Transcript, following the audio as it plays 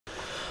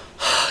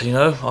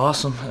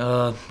Awesome.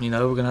 We're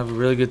going to have a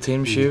really good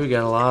team this year. We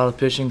got a lot of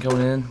pitching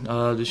coming in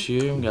this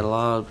year. We got a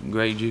lot of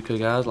great JUCO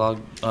guys. A lot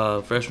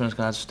of freshmen that's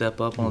going to have to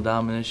step up on the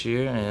diamond this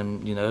year.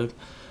 And,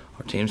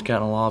 our team's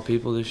counting a lot of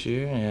people this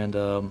year. And,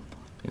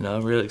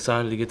 I'm really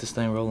excited to get this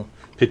thing rolling.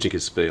 Pitching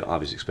is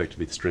obviously expected to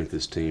be the strength of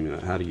this team.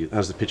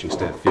 How's the pitching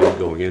staff feel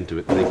going into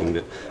it, thinking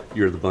that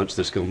you're the bunch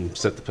that's going to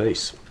set the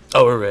pace?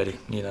 Oh, we're ready.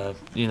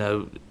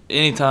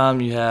 Anytime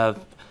you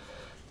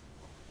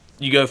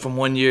go from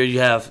one year, you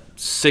have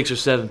 6 or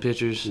 7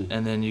 pitchers,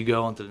 and then you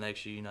go on to the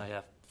next year, you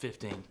have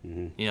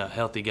 15,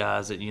 healthy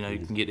guys that, you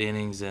can get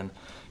innings and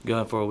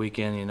going for a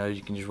weekend, you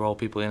can just roll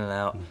people in and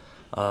out.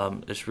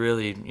 It's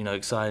really,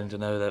 exciting to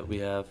know that we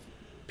have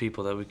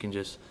people that we can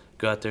just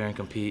go out there and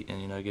compete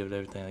and, give it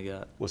everything they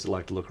got. What's it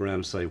like to look around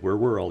and say, where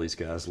were all these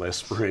guys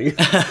last spring?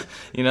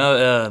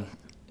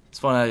 It's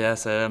funny how you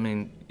ask that. I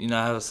mean,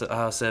 how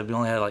I said we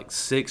only had like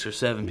 6 or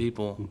 7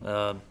 people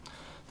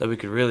that we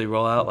could really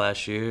roll out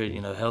last year,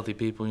 healthy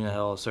people, had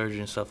all the surgery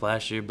and stuff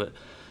last year. But,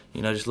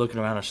 just looking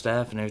around our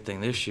staff and everything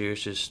this year,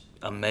 it's just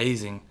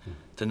amazing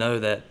to know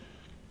that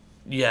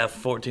you have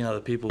 14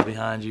 other people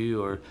behind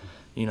you or,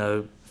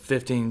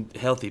 15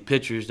 healthy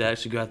pitchers to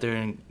actually go out there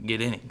and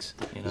get innings,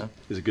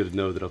 Is it good to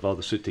know that of all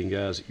the 15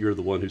 guys, you're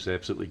the one who's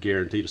absolutely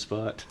guaranteed a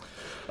spot?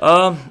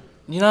 I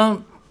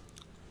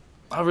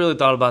really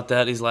thought about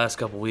that these last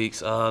couple of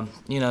weeks.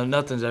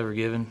 Nothing's ever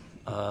given,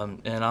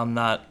 and I'm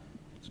not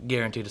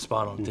guaranteed a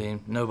spot on the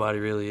team. Nobody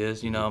really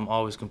is. I'm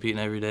always competing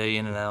every day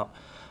in and out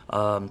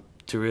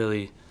to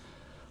really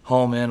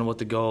home in on what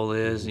the goal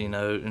is,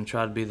 and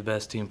try to be the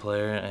best team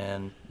player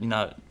and,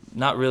 not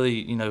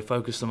really,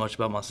 focus so much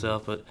about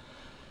myself, but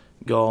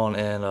go on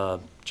and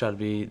try to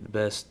be the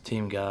best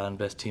team guy and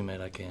best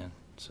teammate I can.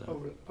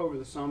 So over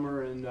the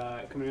summer and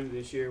coming into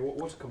this year,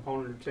 what's a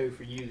component or two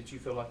for you that you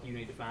feel like you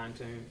need to fine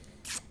tune?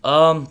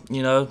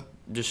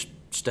 Just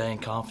staying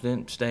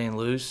confident, staying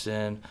loose,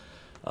 and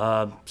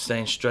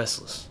staying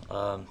stressless.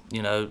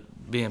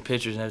 Being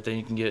pitchers and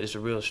everything, it's a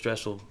real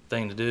stressful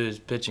thing to do is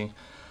pitching.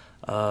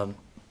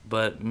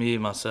 But me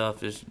and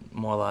myself is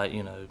more like,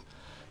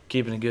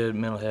 keeping a good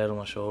mental head on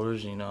my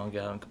shoulders, go out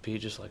and compete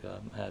just like I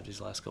have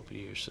these last couple of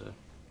years. So.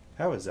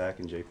 How is Zach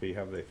and JP?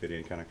 How do they fit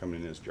in kind of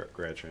coming in as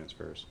grad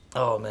transfers?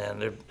 Oh, man,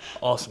 they're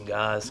awesome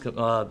guys.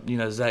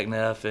 Zach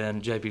Neff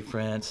and JP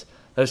Prince,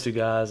 those 2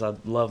 guys, I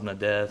love them to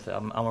death.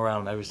 I'm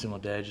around them every single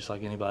day just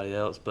like anybody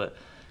else. But,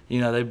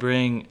 they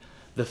bring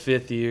the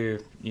 5th year,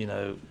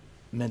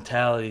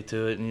 mentality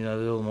to it, and, they're a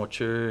little more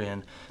mature,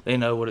 and they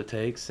know what it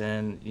takes.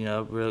 And,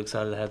 really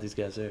excited to have these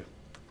guys there.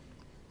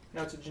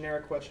 Now, it's a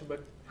generic question,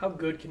 but how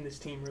good can this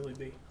team really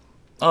be?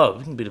 Oh,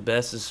 we can be the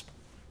best.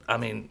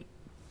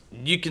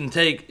 You can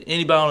take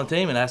anybody on the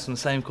team and ask them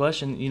the same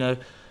question.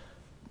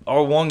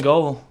 Our one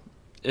goal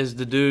is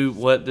to do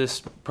what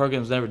this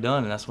program's never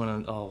done, and that's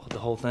win the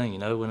whole thing,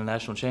 win a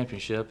national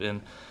championship.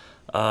 And,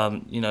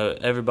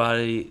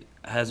 everybody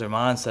has their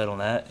mindset on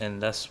that,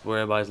 and that's where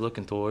everybody's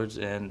looking towards.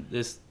 And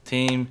this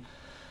team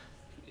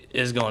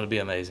is going to be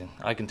amazing.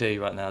 I can tell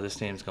you right now, this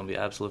team is going to be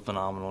absolutely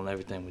phenomenal in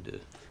everything we do.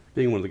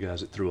 Being one of the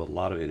guys that threw a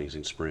lot of innings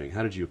in spring,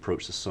 how did you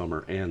approach the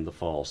summer and the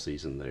fall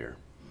season there?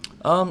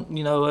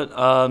 You know what?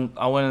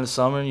 I went in the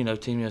summer,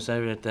 Team USA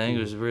and everything. It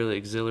was a really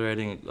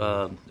exhilarating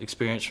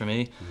experience for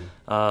me.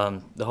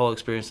 The whole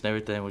experience and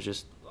everything was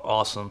just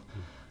awesome.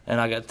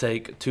 And I got to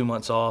take 2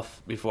 months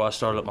off before I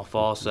started up my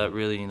fall, so that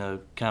really,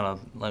 kind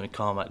of let me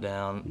calm back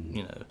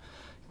down,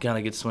 kind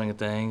of get the swing of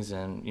things.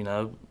 And,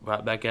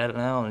 right back at it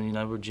now. And,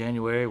 we're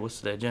January, what's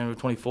today? January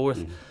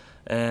 24th.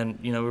 And,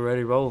 we're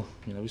ready to roll.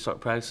 We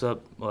start practice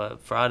up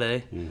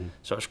Friday,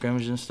 start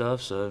scrimmaging and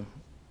stuff, so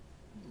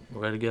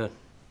we're ready to go.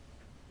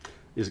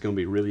 Is it going to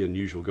be really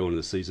unusual going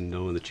into the season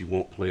knowing that you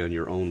won't play on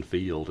your own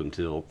field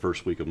until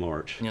first week of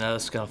March?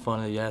 It's kind of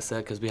funny that you ask that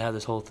because we have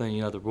this whole thing,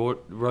 the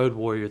road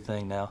warrior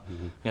thing now.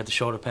 We have the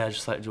shoulder pads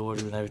just like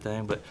Georgia and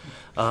everything. But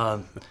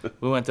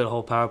we went through the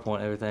whole PowerPoint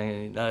and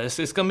everything. And,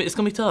 it's gonna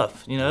be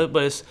tough,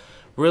 but it's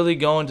really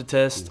going to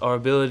test our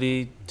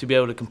ability to be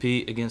able to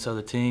compete against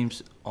other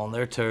teams on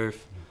their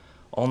turf,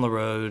 on the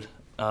road.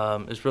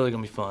 It's really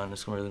going to be fun.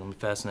 It's really going to be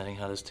fascinating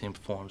how this team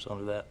performs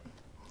under that.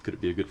 Could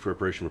it be a good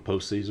preparation for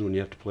postseason when you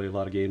have to play a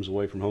lot of games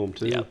away from home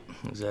too? Yeah,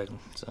 exactly.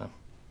 So,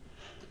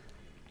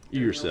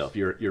 you yourself,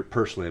 your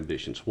personal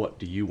ambitions. What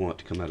do you want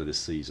to come out of this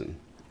season,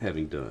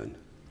 having done?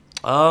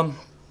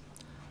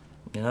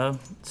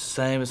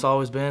 Same it's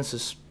always been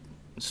since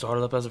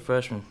started up as a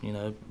freshman.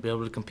 Be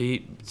able to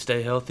compete,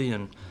 stay healthy,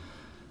 and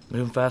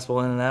moving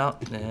fastball in and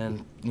out,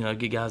 and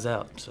get guys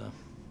out. So.